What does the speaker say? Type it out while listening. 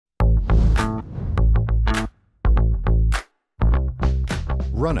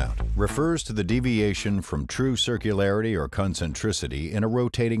Runout refers to the deviation from true circularity or concentricity in a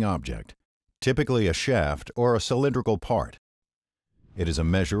rotating object, typically a shaft or a cylindrical part. It is a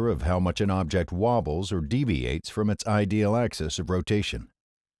measure of how much an object wobbles or deviates from its ideal axis of rotation.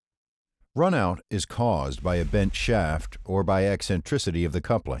 Runout is caused by a bent shaft or by eccentricity of the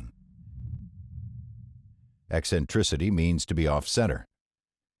coupling. Eccentricity means to be off-center.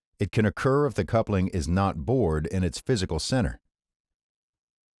 It can occur if the coupling is not bored in its physical center,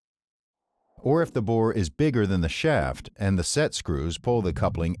 or if the bore is bigger than the shaft and the set screws pull the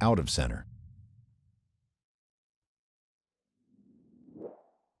coupling out of center.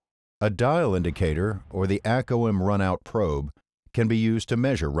 A dial indicator or the Acoem runout probe can be used to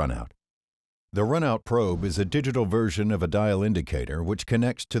measure runout. The runout probe is a digital version of a dial indicator which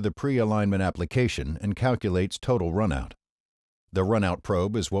connects to the pre-alignment application and calculates total runout. The runout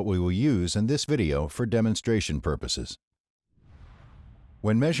probe is what we will use in this video for demonstration purposes.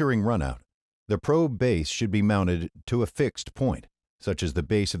 When measuring runout, the probe base should be mounted to a fixed point, such as the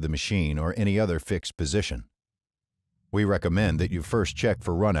base of the machine or any other fixed position. We recommend that you first check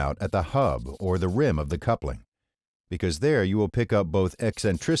for runout at the hub or the rim of the coupling, because there you will pick up both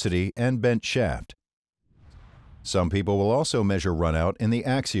eccentricity and bent shaft. Some people will also measure runout in the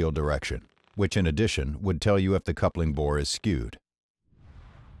axial direction, which in addition would tell you if the coupling bore is skewed.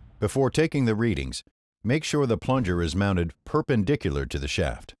 Before taking the readings, make sure the plunger is mounted perpendicular to the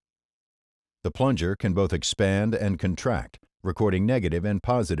shaft. The plunger can both expand and contract, recording negative and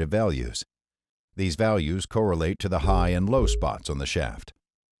positive values. These values correlate to the high and low spots on the shaft.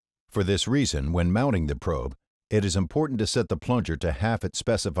 For this reason, when mounting the probe, it is important to set the plunger to half its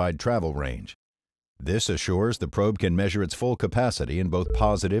specified travel range. This assures the probe can measure its full capacity in both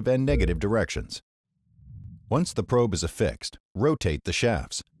positive and negative directions. Once the probe is affixed, rotate the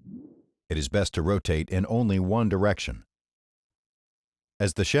shafts. It is best to rotate in only one direction.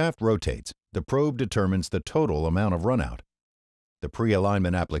 As the shaft rotates, the probe determines the total amount of runout. The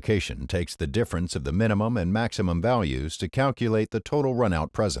pre-alignment application takes the difference of the minimum and maximum values to calculate the total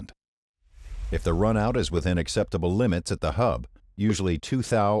runout present. If the runout is within acceptable limits at the hub, usually 2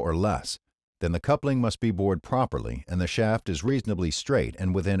 thou or less, then the coupling must be bored properly and the shaft is reasonably straight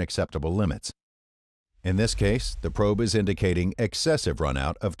and within acceptable limits. In this case, the probe is indicating excessive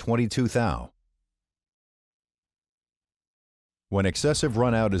runout of 22 thou. When excessive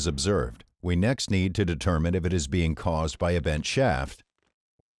runout is observed, we next need to determine if it is being caused by a bent shaft,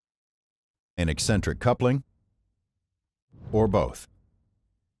 an eccentric coupling, or both.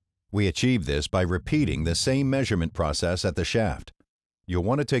 We achieve this by repeating the same measurement process at the shaft. You'll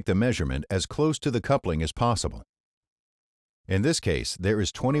want to take the measurement as close to the coupling as possible. In this case, there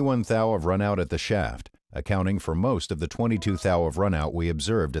is 21 thou of runout at the shaft, accounting for most of the 22 thou of runout we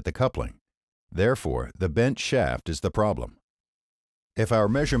observed at the coupling. Therefore, the bent shaft is the problem. If our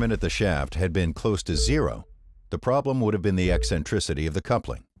measurement at the shaft had been close to 0, the problem would have been the eccentricity of the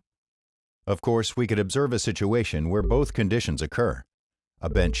coupling. Of course, we could observe a situation where both conditions occur, a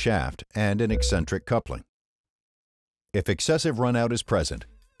bent shaft and an eccentric coupling. If excessive runout is present,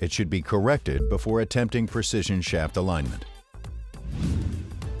 it should be corrected before attempting precision shaft alignment.